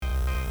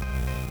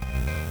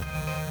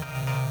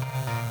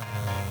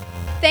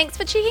Thanks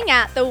for checking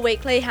out the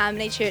weekly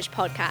Harmony Church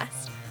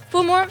podcast.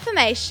 For more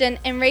information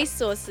and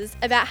resources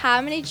about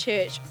Harmony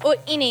Church or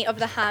any of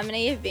the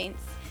Harmony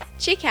events,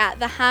 check out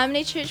the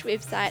Harmony Church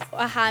website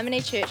or Harmony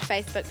Church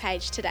Facebook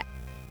page today.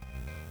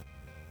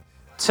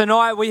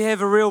 Tonight we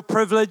have a real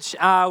privilege.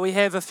 We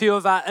have a few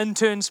of our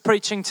interns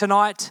preaching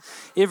tonight.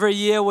 Every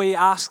year we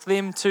ask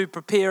them to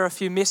prepare a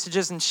few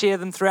messages and share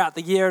them throughout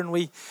the year, and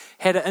we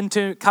had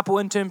a couple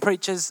intern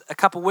preachers a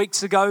couple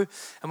weeks ago,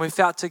 and we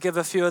felt to give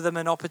a few of them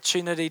an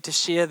opportunity to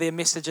share their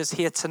messages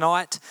here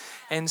tonight.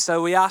 And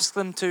so we asked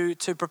them to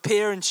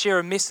prepare and share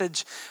a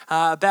message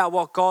about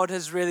what God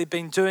has really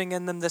been doing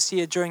in them this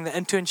year during the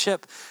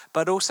internship,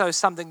 but also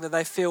something that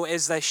they feel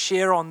as they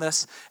share on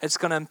this, it's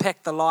going to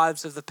impact the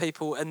lives of the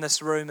people in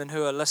this room and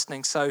who are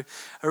listening. So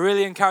I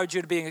really encourage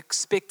you to be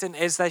expectant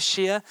as they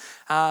share.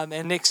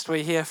 And next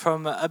we hear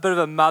from a bit of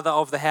a mother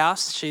of the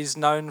house. She's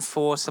known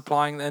for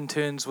supplying the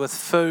interns with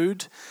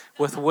food,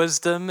 with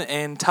wisdom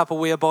and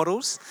Tupperware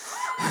bottles.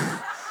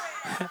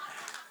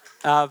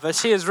 But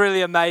she is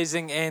really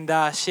amazing,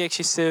 and she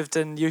actually served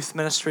in youth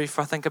ministry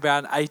for I think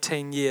about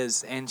 18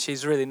 years, and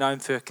she's really known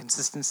for her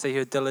consistency,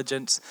 her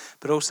diligence,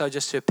 but also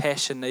just her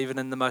passion even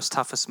in the most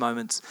toughest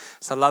moments.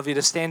 So I'd love you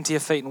to stand to your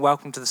feet and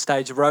welcome to the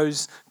stage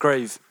Rose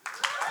Grieve.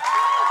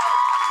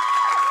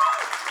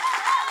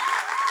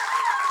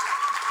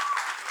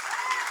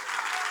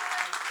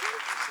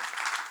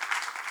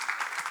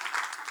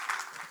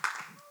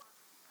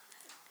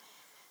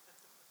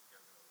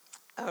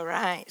 All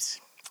right.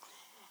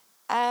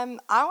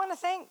 I want to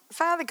thank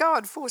Father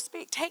God for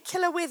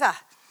spectacular weather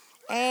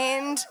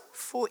and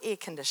for air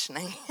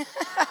conditioning.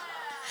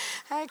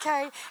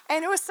 Okay,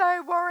 and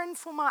also Warren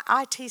for my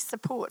IT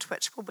support,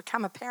 which will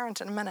become apparent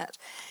in a minute.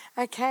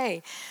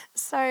 Okay,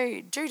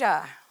 so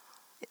Judah,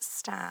 let's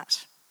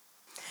start.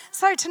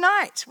 So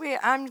tonight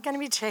I'm going to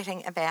be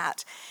chatting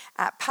about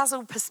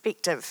puzzle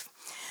perspective.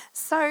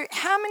 So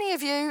how many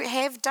of you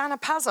have done a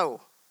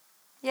puzzle?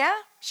 Yeah?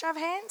 Show of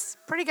hands?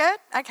 Pretty good?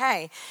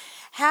 Okay.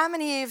 How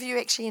many of you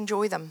actually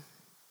enjoy them?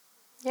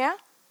 Yeah?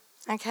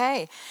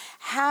 Okay.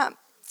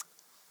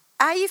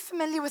 Are you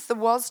familiar with the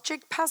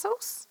WOSJIG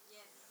puzzles?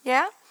 Yes.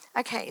 Yeah?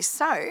 Okay,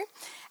 so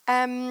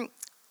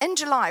in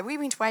July we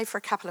went away for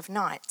a couple of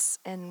nights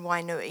in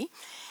Wainui,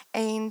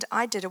 and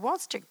I did a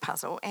WOSJIG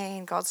puzzle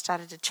and God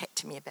started to chat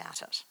to me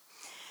about it.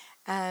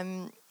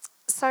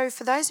 So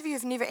for those of you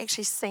who've never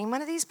actually seen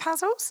one of these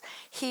puzzles,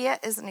 here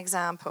is an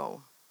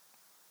example.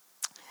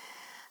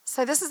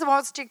 So this is the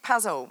WOSJIG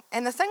puzzle.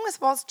 And the thing with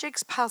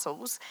WOSJIG's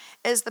puzzles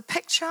is the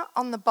picture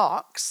on the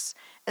box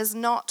is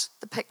not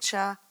the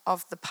picture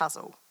of the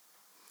puzzle.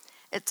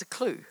 It's a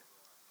clue.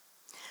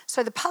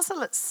 So the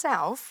puzzle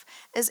itself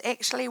is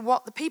actually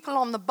what the people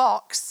on the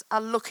box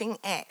are looking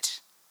at.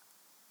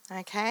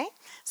 Okay?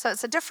 So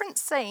it's a different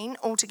scene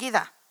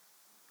altogether.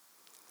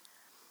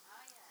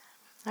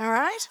 All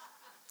right?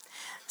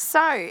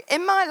 So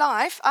in my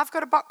life, I've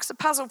got a box of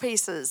puzzle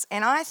pieces,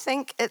 and I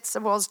think it's a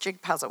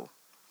WOSJIG puzzle.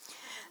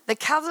 The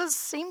colours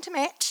seem to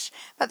match,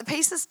 but the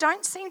pieces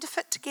don't seem to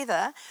fit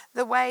together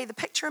the way the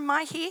picture in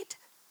my head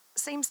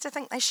seems to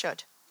think they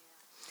should.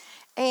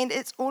 And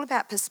it's all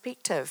about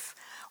perspective.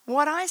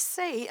 What I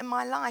see in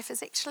my life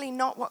is actually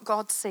not what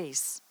God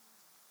sees.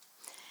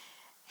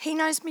 He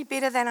knows me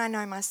better than I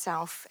know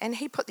myself, and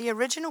he put the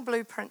original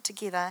blueprint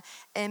together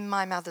in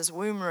my mother's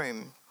womb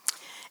room.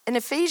 In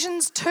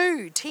Ephesians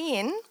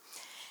 2:10,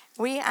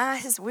 we are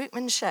his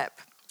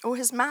workmanship, or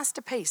his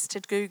masterpiece, to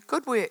do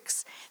good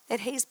works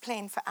that he's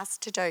planned for us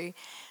to do,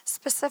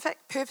 specific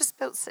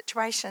purpose-built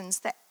situations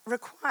that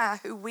require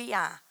who we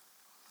are.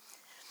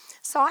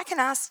 So I can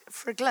ask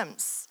for a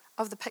glimpse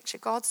of the picture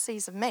God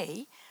sees of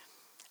me,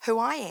 who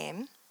I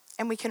am,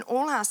 and we can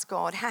all ask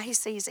God how he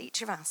sees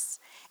each of us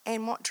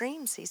and what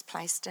dreams he's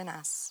placed in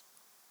us.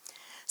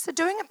 So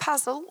doing a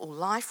puzzle or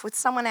life with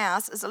someone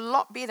else is a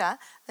lot better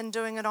than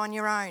doing it on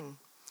your own.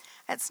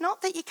 It's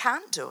not that you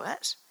can't do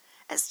it.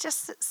 It's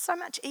just it's so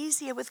much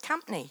easier with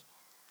company.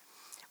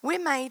 We're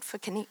made for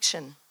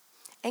connection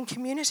and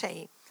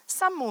community,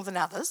 some more than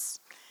others,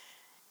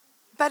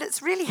 but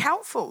it's really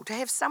helpful to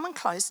have someone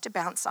close to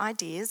bounce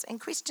ideas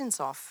and questions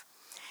off.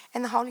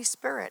 And the Holy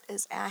Spirit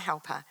is our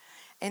helper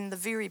and the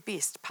very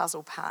best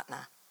puzzle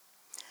partner.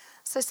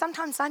 So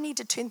sometimes I need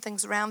to turn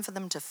things around for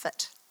them to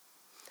fit.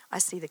 I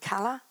see the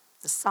colour,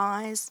 the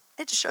size,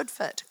 it should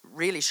fit,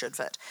 really should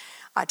fit.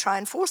 I try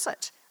and force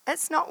it.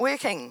 It's not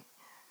working.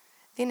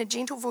 Then a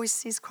gentle voice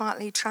says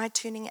quietly, try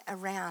turning it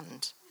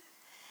around.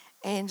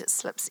 And it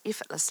slips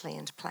effortlessly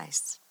into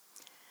place.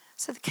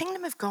 So the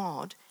kingdom of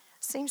God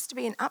seems to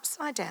be an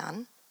upside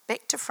down,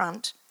 back to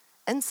front,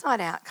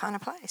 inside out kind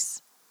of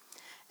place.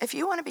 If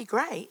you want to be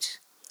great,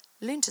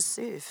 learn to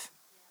serve.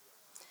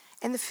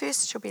 And the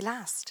first shall be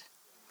last.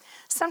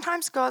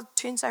 Sometimes God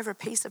turns over a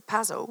piece of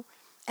puzzle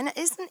and it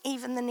isn't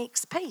even the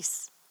next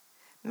piece.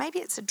 Maybe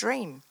it's a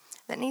dream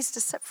that needs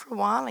to sit for a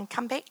while and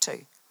come back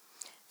to.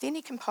 Then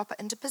he can pop it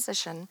into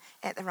position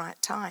at the right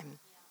time.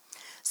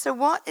 So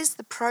what is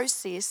the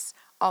process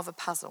of a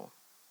puzzle?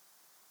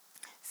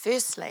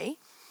 Firstly,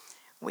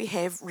 we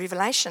have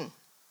revelation.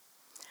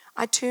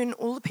 I turn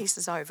all the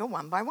pieces over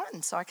one by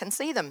one so I can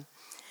see them.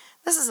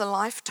 This is a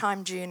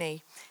lifetime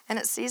journey, and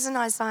it says in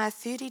Isaiah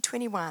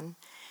 30:21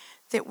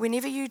 that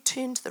whenever you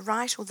turn to the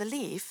right or the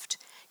left,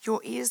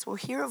 your ears will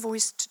hear a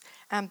voice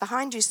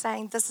behind you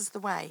saying, "This is the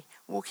way,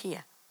 walk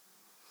here."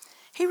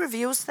 He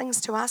reveals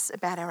things to us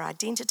about our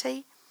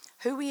identity,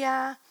 who we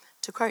are,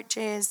 to quote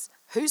Jazz,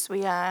 whose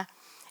we are,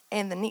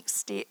 and the next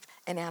step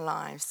in our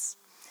lives.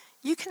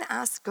 You can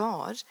ask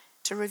God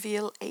to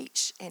reveal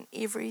each and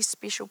every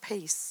special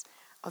piece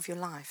of your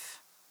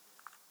life.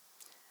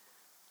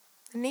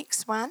 The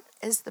next one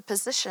is the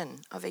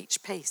position of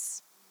each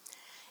piece.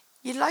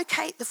 You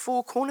locate the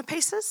 4 corner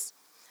pieces,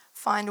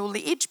 find all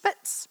the edge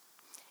bits.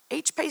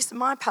 Each piece of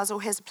my puzzle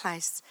has a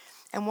place,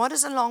 and what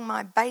is along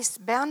my base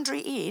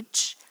boundary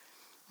edge,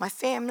 my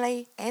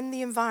family and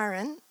the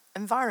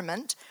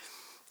environment,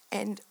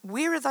 and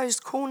where are those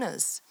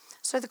corners?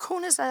 So the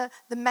corners are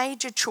the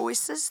major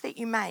choices that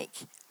you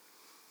make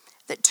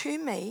that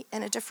turn me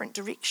in a different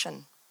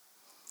direction.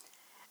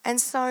 And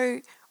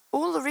so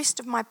all the rest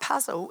of my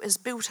puzzle is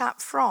built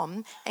up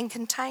from and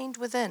contained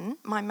within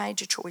my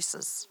major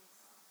choices.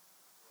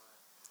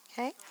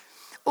 Okay?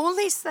 All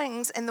these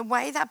things and the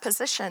way they're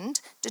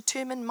positioned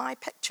determine my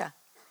picture.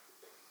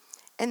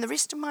 And the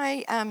rest of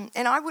my,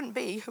 and I wouldn't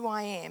be who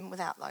I am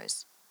without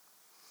those.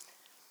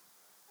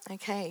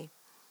 Okay.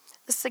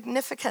 The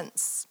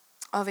significance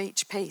of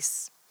each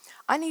piece.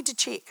 I need to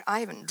check I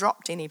haven't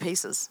dropped any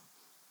pieces,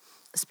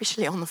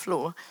 especially on the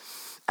floor.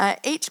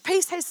 Each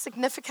piece has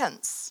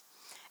significance.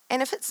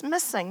 And if it's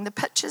missing, the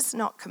picture's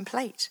not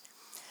complete.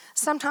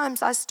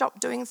 Sometimes I stop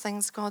doing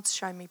things God's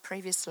shown me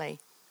previously.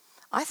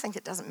 I think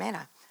it doesn't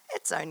matter.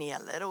 It's only a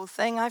little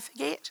thing I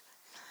forget.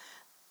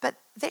 But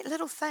that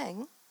little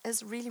thing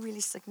is really,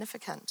 really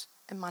significant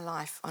in my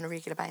life on a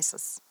regular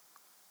basis.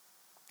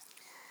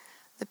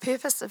 The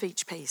purpose of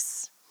each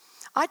piece.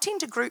 I tend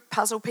to group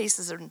puzzle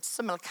pieces in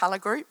similar colour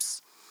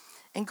groups,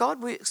 and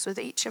God works with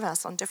each of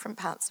us on different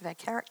parts of our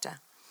character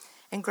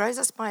and grows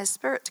us by His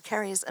Spirit to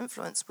carry His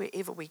influence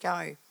wherever we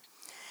go.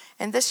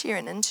 And this year,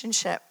 an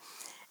internship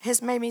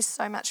has made me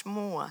so much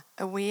more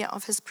aware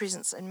of His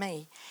presence in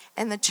me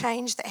and the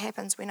change that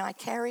happens when I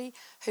carry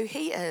who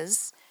He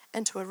is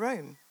into a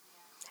room.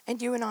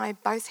 And you and I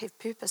both have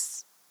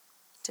purpose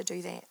to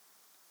do that.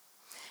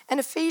 In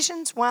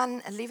Ephesians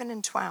 1:11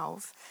 and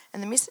 12,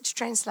 in the Message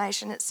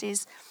translation, it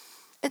says,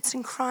 "It's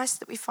in Christ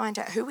that we find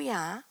out who we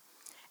are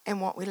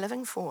and what we're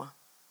living for.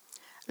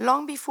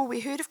 Long before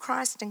we heard of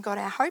Christ and got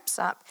our hopes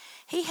up,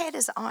 He had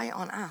His eye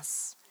on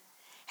us,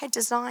 had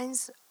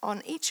designs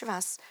on each of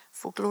us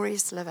for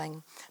glorious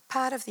living.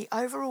 Part of the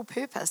overall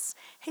purpose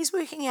He's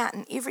working out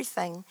in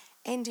everything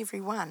and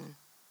everyone."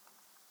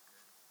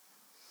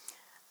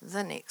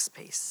 The next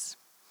piece,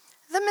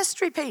 the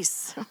mystery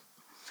piece.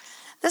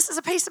 This is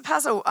a piece of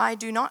puzzle I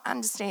do not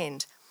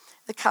understand.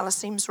 The colour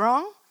seems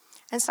wrong,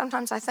 and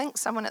sometimes I think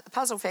someone at the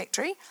puzzle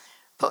factory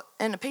put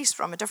in a piece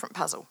from a different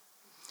puzzle.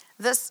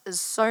 This is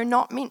so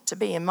not meant to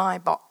be in my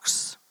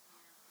box.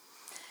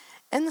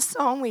 In the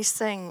song we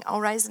sing,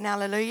 "I'll Raise an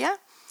Alleluia,"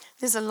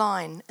 there's a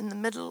line in the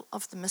middle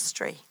of the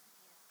mystery.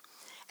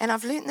 And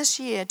I've learnt this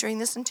year during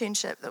this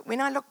internship that when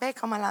I look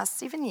back on my last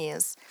 7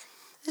 years,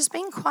 there's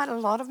been quite a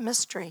lot of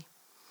mystery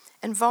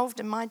involved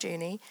in my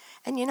journey.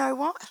 And you know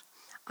what?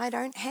 I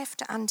don't have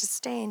to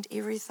understand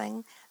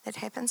everything that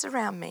happens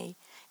around me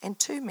and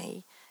to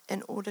me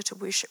in order to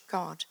worship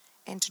God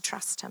and to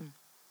trust Him.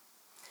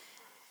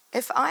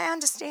 If I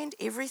understand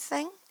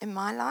everything in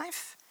my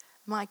life,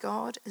 my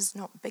God is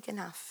not big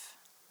enough.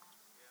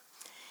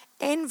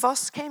 Anne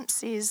Voskamp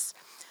says,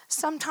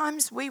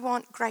 sometimes we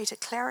want greater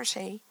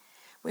clarity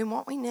when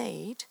what we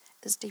need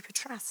is deeper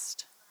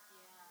trust.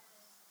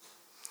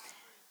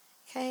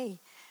 Okay,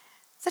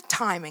 the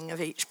timing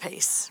of each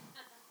piece.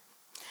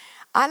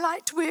 I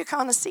like to work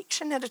on a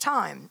section at a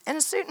time in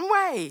a certain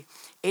way.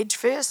 Edge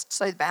first,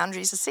 so the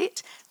boundaries are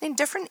set, then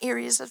different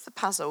areas of the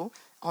puzzle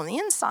on the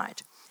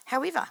inside.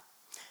 However,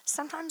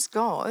 sometimes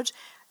God's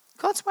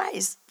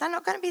ways, they're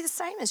not going to be the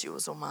same as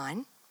yours or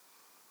mine.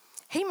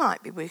 He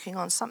might be working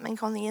on something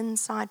on the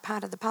inside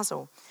part of the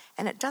puzzle,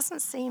 and it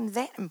doesn't seem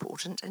that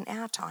important in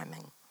our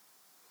timing.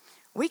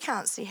 We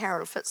can't see how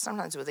it'll fit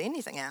sometimes with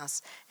anything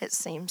else. It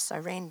seems so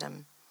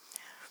random.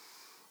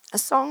 A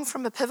song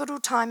from a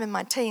pivotal time in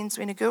my teens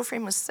when a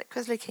girlfriend was sick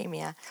with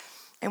leukemia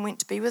and went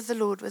to be with the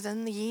Lord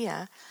within the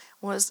year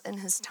was In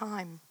His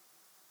Time.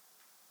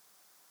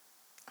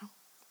 Oh,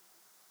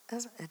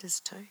 it is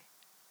too.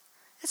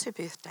 It's her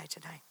birthday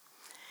today.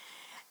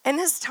 In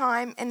His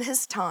time,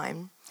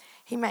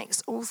 He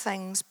makes all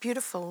things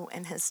beautiful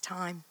in His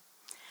time.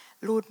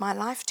 Lord, my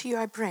life to You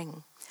I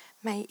bring.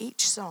 May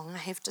each song I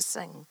have to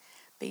sing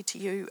be to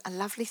You a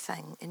lovely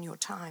thing in Your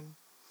time.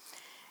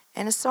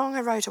 And a song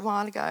I wrote a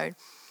while ago,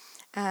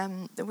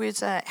 the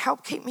words are,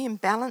 help keep me in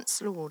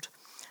balance, Lord,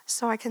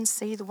 so I can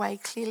see the way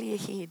clearly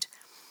ahead,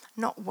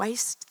 not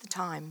waste the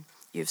time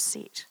You've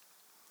set.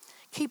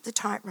 Keep the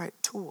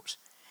tightrope taut.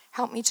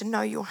 Help me to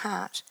know Your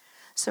heart,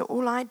 so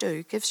all I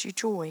do gives You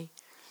joy,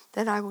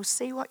 that I will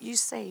see what You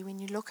see when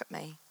You look at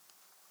me.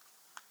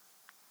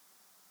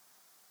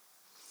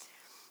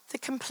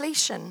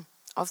 completion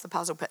of the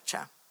puzzle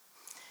picture.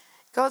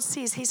 God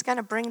says he's going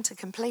to bring to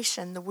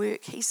completion the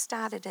work he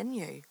started in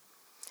you.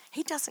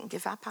 He doesn't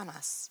give up on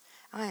us.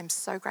 I am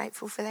so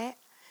grateful for that.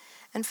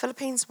 And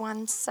Philippians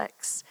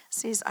 1:6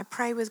 says, I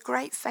pray with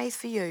great faith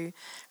for you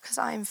because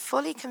I am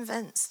fully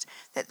convinced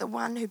that the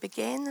one who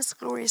began this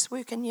glorious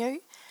work in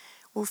you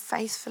will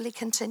faithfully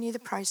continue the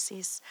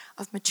process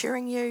of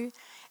maturing you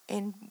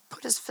and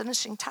put his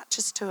finishing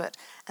touches to it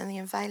in the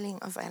unveiling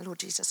of our Lord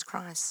Jesus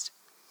Christ.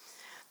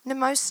 Now,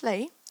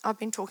 mostly, I've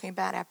been talking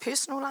about our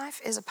personal life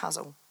as a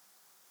puzzle.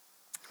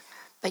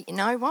 But you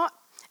know what?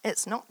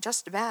 It's not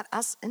just about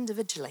us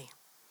individually.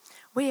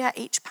 We are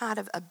each part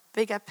of a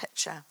bigger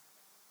picture.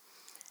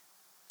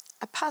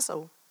 A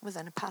puzzle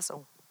within a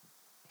puzzle.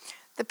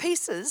 The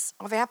pieces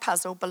of our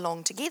puzzle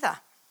belong together.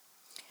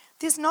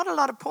 There's not a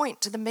lot of point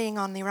to them being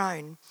on their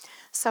own.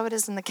 So it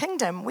is in the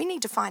kingdom, we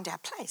need to find our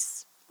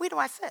place. Where do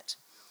I fit?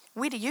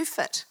 Where do you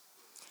fit?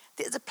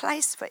 There's a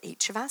place for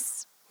each of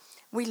us.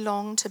 We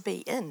long to be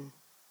in.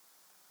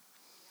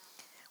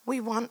 We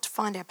want to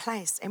find our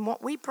place, and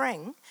what we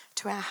bring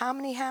to our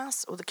Harmony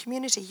House or the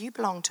community you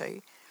belong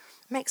to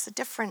makes a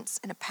difference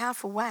in a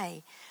powerful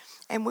way,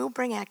 and will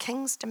bring our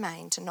King's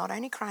domain to not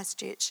only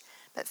Christchurch,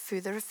 but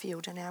further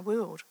afield in our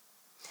world.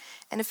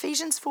 In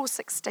Ephesians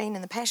 4:16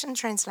 in the Passion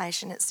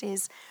Translation, it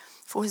says,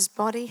 for his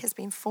body has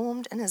been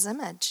formed in his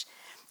image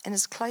and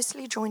is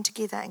closely joined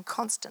together and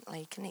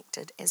constantly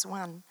connected as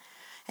one.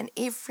 And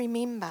every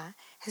member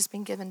has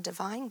been given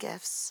divine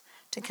gifts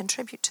to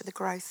contribute to the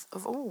growth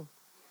of all.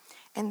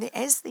 And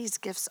as these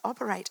gifts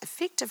operate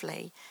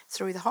effectively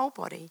through the whole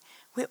body,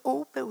 we're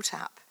all built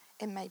up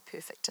and made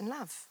perfect in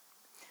love.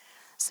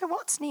 So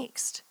what's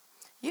next?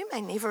 You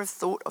may never have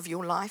thought of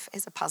your life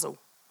as a puzzle.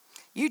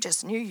 You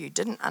just knew you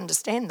didn't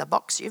understand the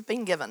box you've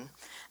been given.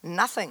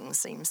 Nothing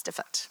seems to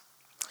fit.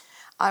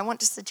 I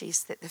want to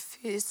suggest that the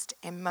first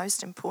and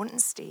most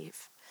important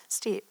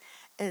step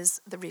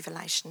is the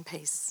revelation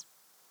piece.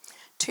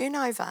 Turn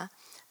over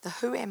the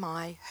who am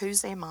I,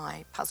 whose am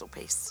I puzzle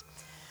piece.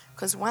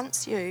 Because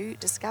once you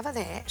discover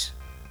that,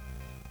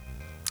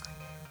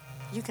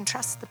 you can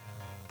trust the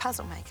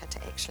puzzle maker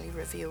to actually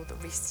reveal the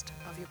rest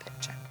of your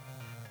picture.